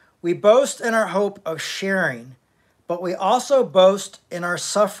 We boast in our hope of sharing, but we also boast in our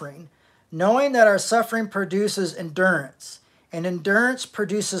suffering, knowing that our suffering produces endurance, and endurance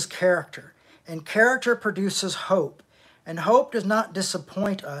produces character, and character produces hope. And hope does not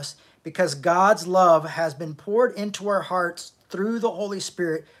disappoint us, because God's love has been poured into our hearts through the Holy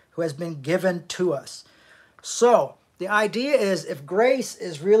Spirit who has been given to us. So, the idea is, if grace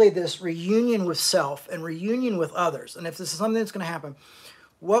is really this reunion with self and reunion with others, and if this is something that's going to happen,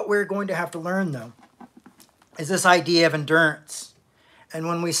 what we're going to have to learn, though, is this idea of endurance. And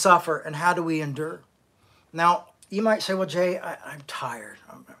when we suffer, and how do we endure? Now, you might say, well, Jay, I'm tired.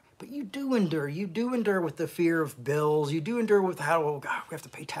 But you do endure. You do endure with the fear of bills. You do endure with how, oh, God, we have to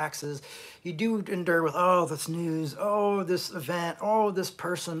pay taxes. You do endure with, oh, this news, oh, this event, oh, this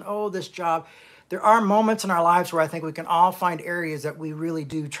person, oh, this job. There are moments in our lives where I think we can all find areas that we really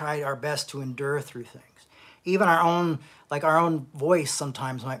do try our best to endure through things. Even our own voice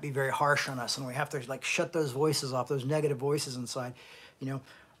sometimes might be very harsh on us, and we have to like shut those voices off, those negative voices inside,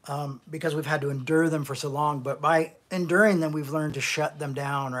 because we've had to endure them for so long. But by enduring them, we've learned to shut them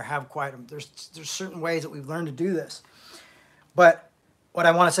down or have quiet. There's certain ways that we've learned to do this. But what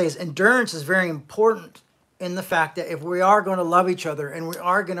I want to say is endurance is very important in the fact that if we are going to love each other and we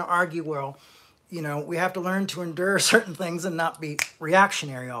are going to argue well, we have to learn to endure certain things and not be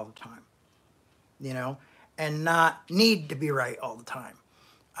reactionary all the time, and not need to be right all the time.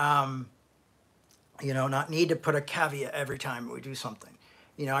 Not need to put a caveat every time we do something.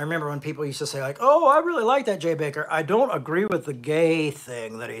 I remember when people used to say like, oh, I really like that Jay Bakker. I don't agree with the gay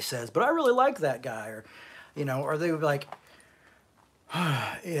thing that he says, but I really like that guy. Or, or they would be like,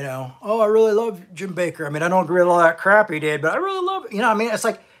 oh, I really love Jim Bakker. I mean, I don't agree with all that crap he did, but I really love it. It's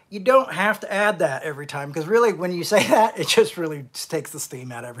like, you don't have to add that every time, because really when you say that, it just really just takes the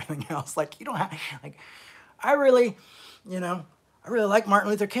steam out of everything else. Like, you don't have, like, I really like Martin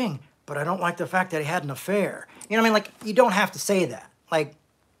Luther King, but I don't like the fact that he had an affair. Like, you don't have to say that. Like,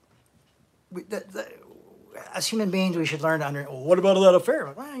 as human beings, we should learn to well, what about that affair?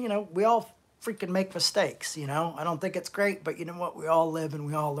 Like, well, we all freaking make mistakes, I don't think it's great, but you know what? We all live and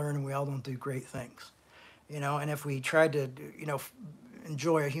we all learn and we all don't do great things, and if we tried to,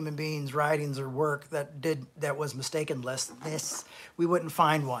 enjoy a human being's writings or work that was mistakenless, we wouldn't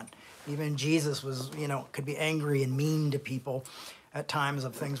find one. Even Jesus was, could be angry and mean to people at times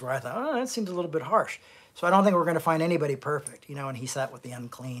of things where I thought, oh, that seems a little bit harsh. So I don't think we're going to find anybody perfect, and he sat with the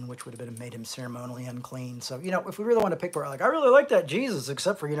unclean, which would have made him ceremonially unclean. So, if we really want to pick where, like, I really like that Jesus,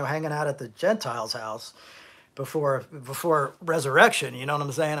 except for, hanging out at the Gentiles' house before resurrection, you know what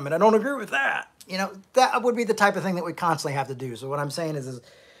I'm saying? I mean, I don't agree with that. That would be the type of thing that we constantly have to do. So what I'm saying is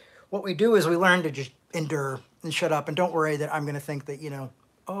what we do is we learn to just endure and shut up, and don't worry that I'm going to think that,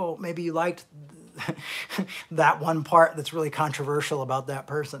 oh, maybe you liked that one part that's really controversial about that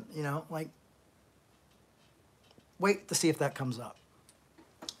person, like, wait to see if that comes up.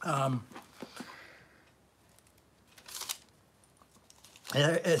 And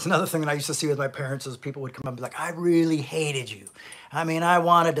it's another thing that I used to see with my parents is people would come up and be like, I really hated you. I mean, I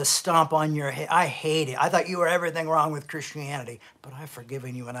wanted to stomp on your head. I hate it. I thought you were everything wrong with Christianity, but I've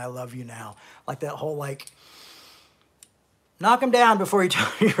forgiven you and I love you now. Like that whole, like, Knock them down before you tell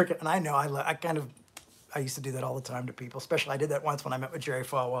me you're. And I know I used to do that all the time to people. Especially I did that once when I met with Jerry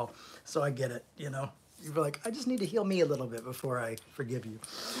Falwell. So I get it. You know, you're like, I just need to heal me a little bit before I forgive you.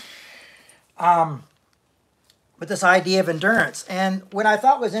 But this idea of endurance, and what I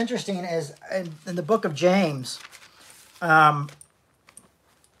thought was interesting is in the book of James, in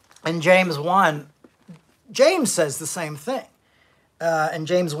James 1, James says the same thing. In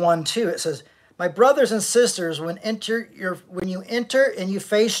James 1:2, it says, "My brothers and sisters, when you enter and you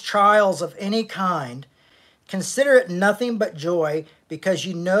face trials of any kind, consider it nothing but joy, because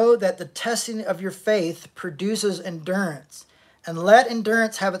you know that the testing of your faith produces endurance. And let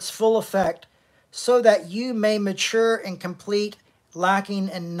endurance have its full effect, so that you may mature and complete, lacking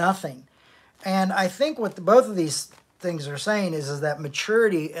in nothing." And I think what both of these things are saying is that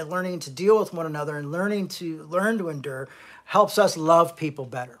maturity and learning to deal with one another and learn to endure helps us love people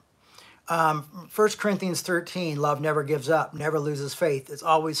better. 1 Corinthians 13, love never gives up, never loses faith, is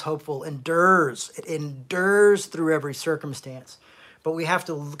always hopeful, endures. It endures through every circumstance. But we have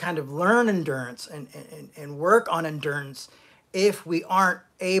to kind of learn endurance and work on endurance if we aren't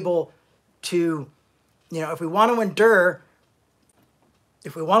able to, if we want to endure,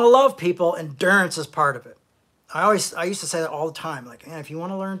 if we want to love people, endurance is part of it. I used to say that all the time. Like, man, if you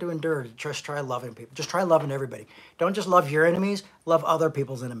want to learn to endure, just try loving people. Just try loving everybody. Don't just love your enemies, love other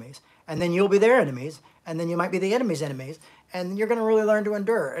people's enemies. And then you'll be their enemies, and then you might be the enemy's enemies, and you're going to really learn to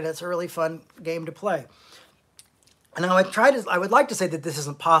endure. And it's a really fun game to play. And I would like to say that this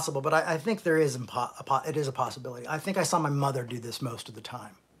isn't possible, but I think it is a possibility. I think I saw my mother do this most of the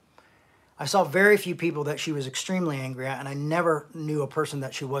time. I saw very few people that she was extremely angry at, and I never knew a person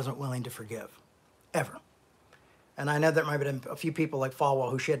that she wasn't willing to forgive, ever. And I know there might have been a few people like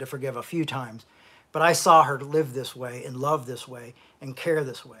Falwell who she had to forgive a few times, but I saw her live this way and love this way and care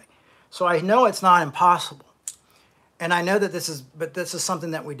this way. So I know it's not impossible. And I know that this is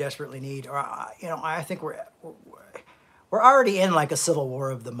something that we desperately need. Or, I think we're already in like a civil war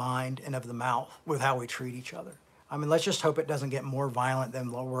of the mind and of the mouth with how we treat each other. I mean, let's just hope it doesn't get more violent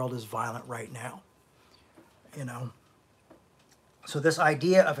than the world is violent right now. So this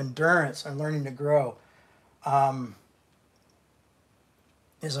idea of endurance and learning to grow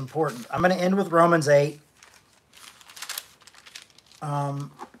is important. I'm going to end with Romans 8,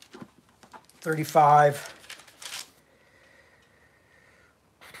 35.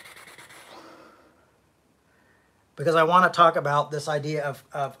 Because I want to talk about this idea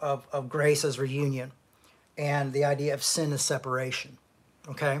of grace as reunion and the idea of sin as separation,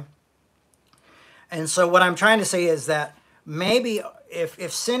 okay? And so what I'm trying to say is that maybe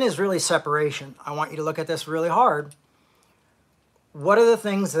if sin is really separation, I want you to look at this really hard. What are the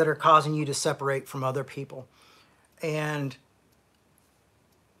things that are causing you to separate from other people? And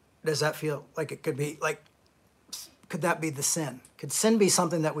does that feel like it could be, like, could that be the sin? Could sin be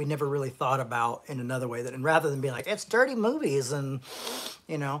something that we never really thought about in another way? And rather than being like, it's dirty movies and,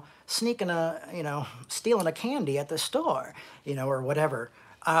 stealing a candy at the store, or whatever.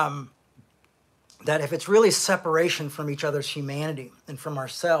 That if it's really separation from each other's humanity and from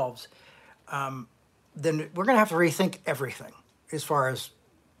ourselves, then we're going to have to rethink everything as far as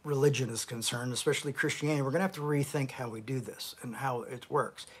religion is concerned, especially Christianity. We're going to have to rethink how we do this and how it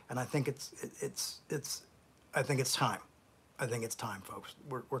works. And I think it's time. I think it's time, folks.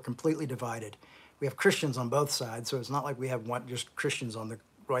 We're completely divided. We have Christians on both sides, so it's not like we have just Christians on the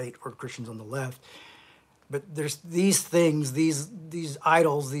right or Christians on the left. But there's these things, these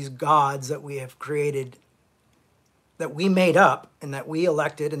idols, these gods that we have created, that we made up and that we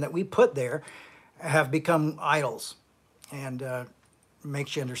elected and that we put there, have become idols. And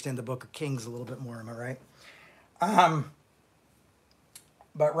makes you understand the Book of Kings a little bit more, am I right?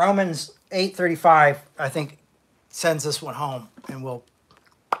 But Romans 8:35, I think, sends this one home, and we'll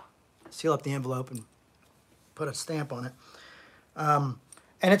seal up the envelope and put a stamp on it.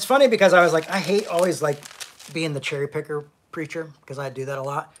 And it's funny because I was like, I hate always like being the cherry picker preacher, because I do that a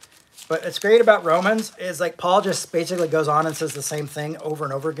lot. But it's great about Romans is like Paul just basically goes on and says the same thing over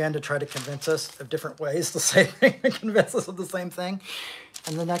and over again to try to convince us of different ways to say and convince us of the same thing.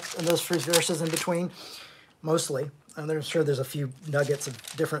 And those few verses in between, mostly. And I'm sure there's a few nuggets of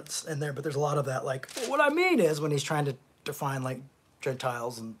difference in there, but there's a lot of that. Like, what I mean is when he's trying to define like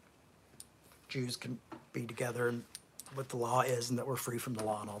Gentiles and Jews can be together and what the law is and that we're free from the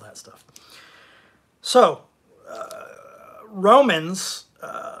law and all that stuff. So, Romans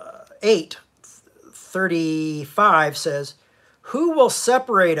 8:35 says, "Who will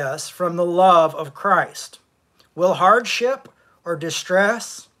separate us from the love of Christ? Will hardship or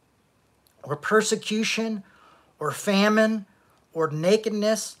distress or persecution or famine or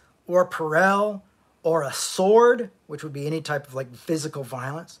nakedness or peril or a sword, which would be any type of like physical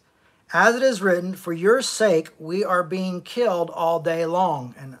violence. As it is written, for your sake we are being killed all day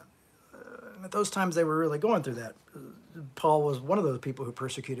long. And at those times they were really going through that. Paul was one of those people who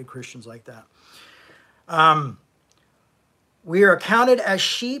persecuted Christians like that. We are counted as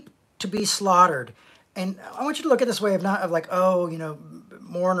sheep to be slaughtered. And I want you to look at this way of not of like, oh,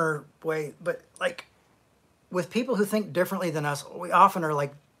 mourner way, but like with people who think differently than us, we often are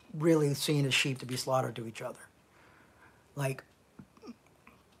like really seen as sheep to be slaughtered to each other. Like,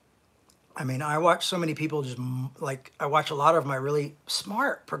 I mean, I watch so many people I watch a lot of my really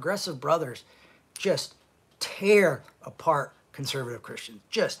smart, progressive brothers just tear apart conservative Christians,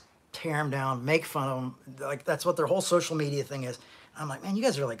 just tear them down, make fun of them. Like, that's what their whole social media thing is. I'm like, man, you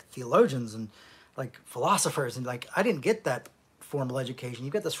guys are like theologians and like philosophers. And like, I didn't get that formal education.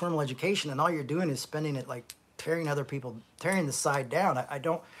 You get this formal education and all you're doing is spending it like tearing other people, tearing the side down. I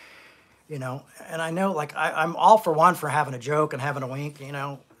don't, and I know like I'm all for one for having a joke and having a wink,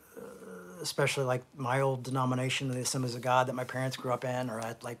 especially like my old denomination, the Assemblies of God that my parents grew up in, or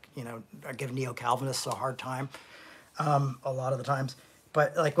I give neo-Calvinists a hard time a lot of the times.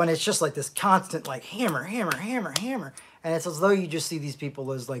 But like when it's just like this constant like hammer, hammer, hammer, hammer, and it's as though you just see these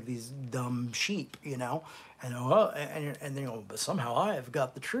people as like these dumb sheep, and then but somehow I have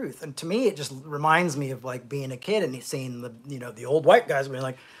got the truth. And to me, it just reminds me of like being a kid and seeing the old white guys being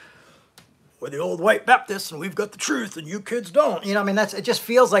like, we're the old white Baptists and we've got the truth and you kids don't. It just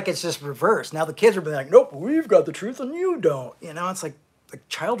feels like it's just reversed. Now the kids are being like, nope, we've got the truth and you don't. It's like a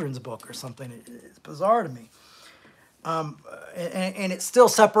children's book or something. It's bizarre to me. And it's still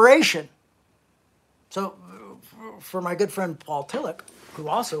separation. So for my good friend Paul Tillich, who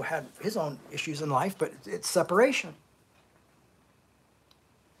also had his own issues in life, but it's separation.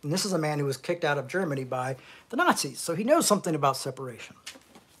 And this is a man who was kicked out of Germany by the Nazis, so he knows something about separation,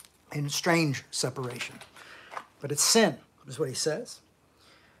 and strange separation. But it's sin, is what he says.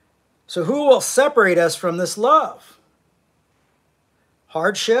 So who will separate us from this love?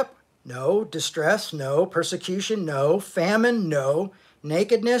 Hardship? No. Distress? No. Persecution? No. Famine? No.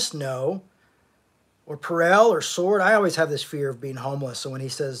 Nakedness? No. Or peril or sword? I always have this fear of being homeless. So when he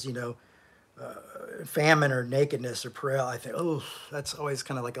says, famine or nakedness or peril, I think, oh, that's always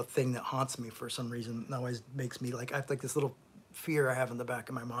kind of like a thing that haunts me for some reason. It always makes me like, I have like this little fear I have in the back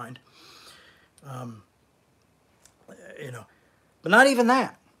of my mind. But not even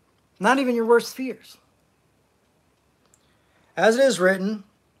that. Not even your worst fears. As it is written,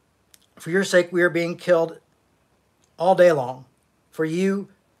 for your sake we are being killed all day long. For you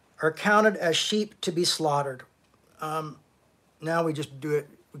are counted as sheep to be slaughtered. Now we just do it.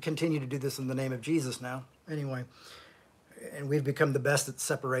 We continue to do this in the name of Jesus now. Anyway, and we've become the best at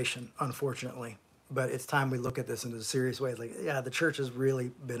separation, unfortunately. But it's time we look at this in a serious way. Like, yeah, the church has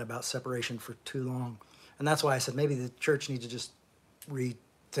really been about separation for too long. And that's why I said maybe the church needs to just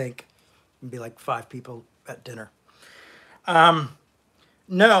rethink and be like 5 people at dinner.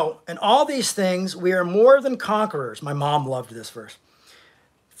 No, in all these things, we are more than conquerors. My mom loved this verse.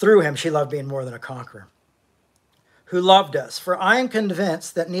 Through him, she loved being more than a conqueror. Who loved us. For I am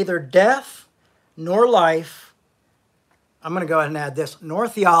convinced that neither death nor life, I'm going to go ahead and add this, nor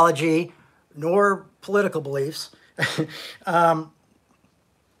theology, nor political beliefs. And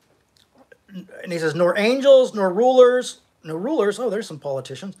he says, nor angels, nor rulers, oh, there's some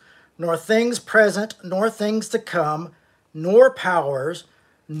politicians, nor things present, nor things to come, nor powers,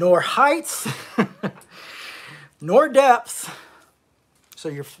 nor heights, nor depths. So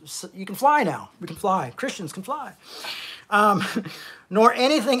you can fly now. We can fly. Christians can fly. Nor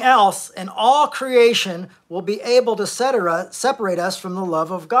anything else in all creation will be able to separate us from the love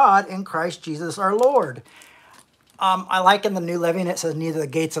of God in Christ Jesus our Lord. I like in the New Living, it says neither the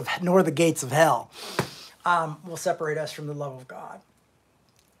gates of nor the gates of hell will separate us from the love of God.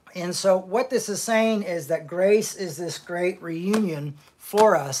 And so what this is saying is that grace is this great reunion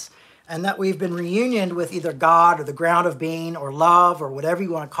for us, and that we've been reunioned with either God or the ground of being or love or whatever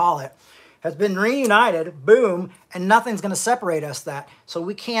you want to call it, has been reunited, boom, and nothing's going to separate us that. So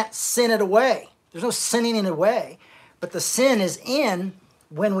we can't sin it away. There's no sinning it away. But the sin is in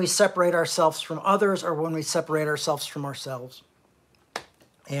when we separate ourselves from others or when we separate ourselves from ourselves.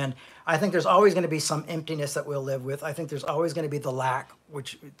 And I think there's always going to be some emptiness that we'll live with. I think there's always going to be the lack,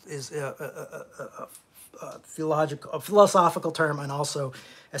 which is a philosophical term and also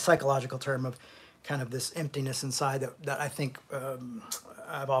a psychological term of kind of this emptiness inside that I think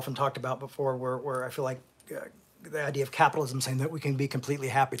I've often talked about before, where I feel like the idea of capitalism saying that we can be completely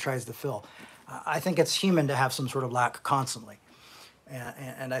happy tries to fill. I think it's human to have some sort of lack constantly.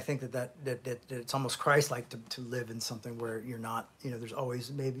 And I think that it's almost Christ-like to live in something where you're not, there's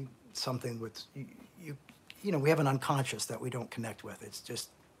always maybe something with, we have an unconscious that we don't connect with. It's just,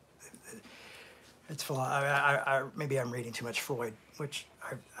 it's maybe I'm reading too much Freud, which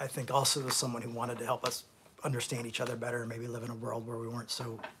I think also was someone who wanted to help us understand each other better and maybe live in a world where we weren't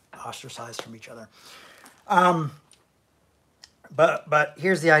so ostracized from each other. But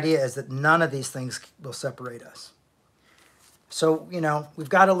here's the idea, is that none of these things will separate us. So, we've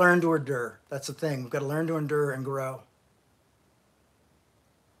got to learn to endure. That's the thing. We've got to learn to endure and grow.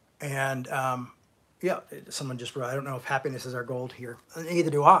 And, someone just wrote, I don't know if happiness is our goal here.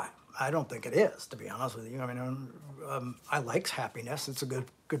 Neither do I. I don't think it is, to be honest with you. I mean, I like happiness. It's a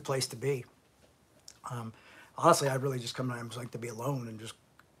good place to be. Honestly, I'd really just sometimes like to be alone and just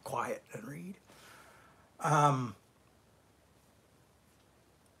quiet and read.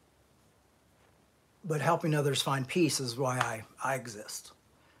 But helping others find peace is why I exist.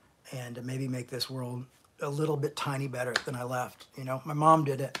 And to maybe make this world a little bit tiny better than I left. My mom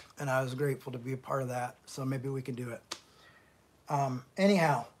did it, and I was grateful to be a part of that. So maybe we can do it.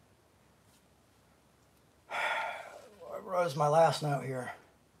 Anyhow, where was my last note here?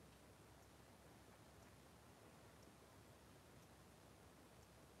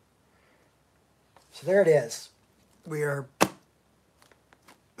 So there it is.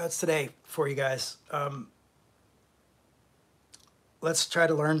 That's today for you guys. Let's try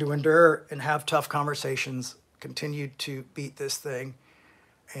to learn to endure and have tough conversations, continue to beat this thing,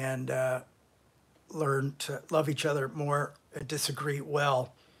 and learn to love each other more and disagree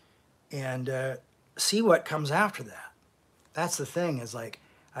well, and see what comes after that. That's the thing, is like,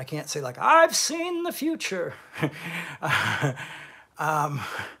 I can't say like, I've seen the future.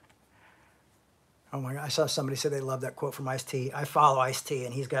 Oh my God, I saw somebody say they love that quote from Ice-T. I follow Ice-T,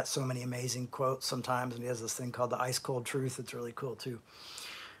 and he's got so many amazing quotes sometimes, and he has this thing called the Ice Cold Truth. It's really cool too.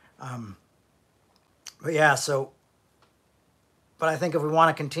 But I think if we want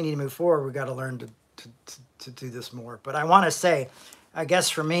to continue to move forward, we've got to learn to do this more. But I want to say, I guess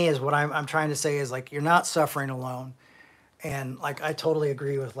for me, is what I'm trying to say is, like, you're not suffering alone. And like, I totally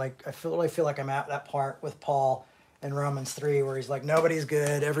agree with, like, I really feel like I'm at that part with Paul in Romans 3, where he's like, nobody's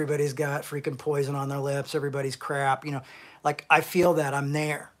good, everybody's got freaking poison on their lips, everybody's crap, like, I feel that I'm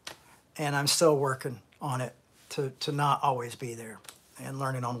there, and I'm still working on it to not always be there, and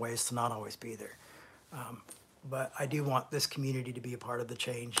learning on ways to not always be there. But I do want this community to be a part of the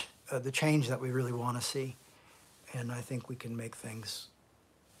change that we really want to see, and I think we can make things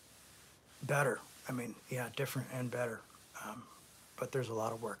better. I mean, different and better, but there's a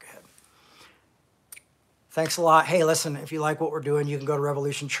lot of work ahead. Thanks a lot. Hey, listen, if you like what we're doing, you can go to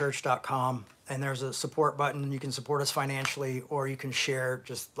revolutionchurch.com, and there's a support button, and you can support us financially, or you can share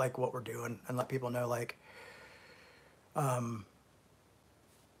just like what we're doing and let people know, like,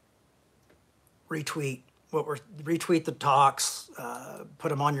 retweet the talks, put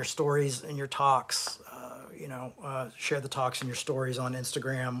them on your stories in your talks, share the talks in your stories on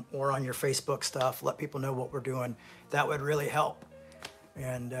Instagram or on your Facebook stuff. Let people know what we're doing. That would really help.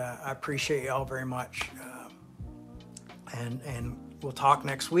 And I appreciate y'all very much. And we'll talk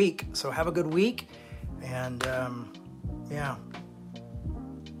next week. So have a good week. And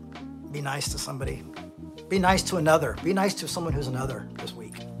be nice to somebody. Be nice to another. Be nice to someone who's another this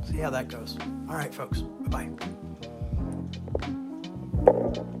week. See how that goes. All right, folks. Bye-bye.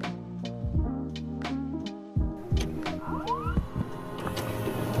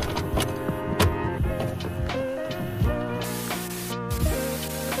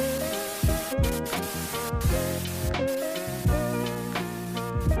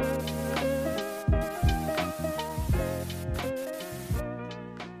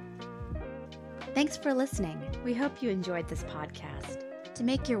 Thanks for listening. We hope you enjoyed this podcast. To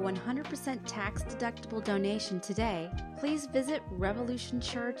make your 100% tax-deductible donation today, please visit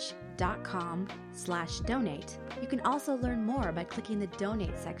revolutionchurch.com/donate. You can also learn more by clicking the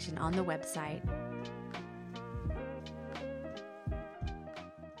donate section on the website.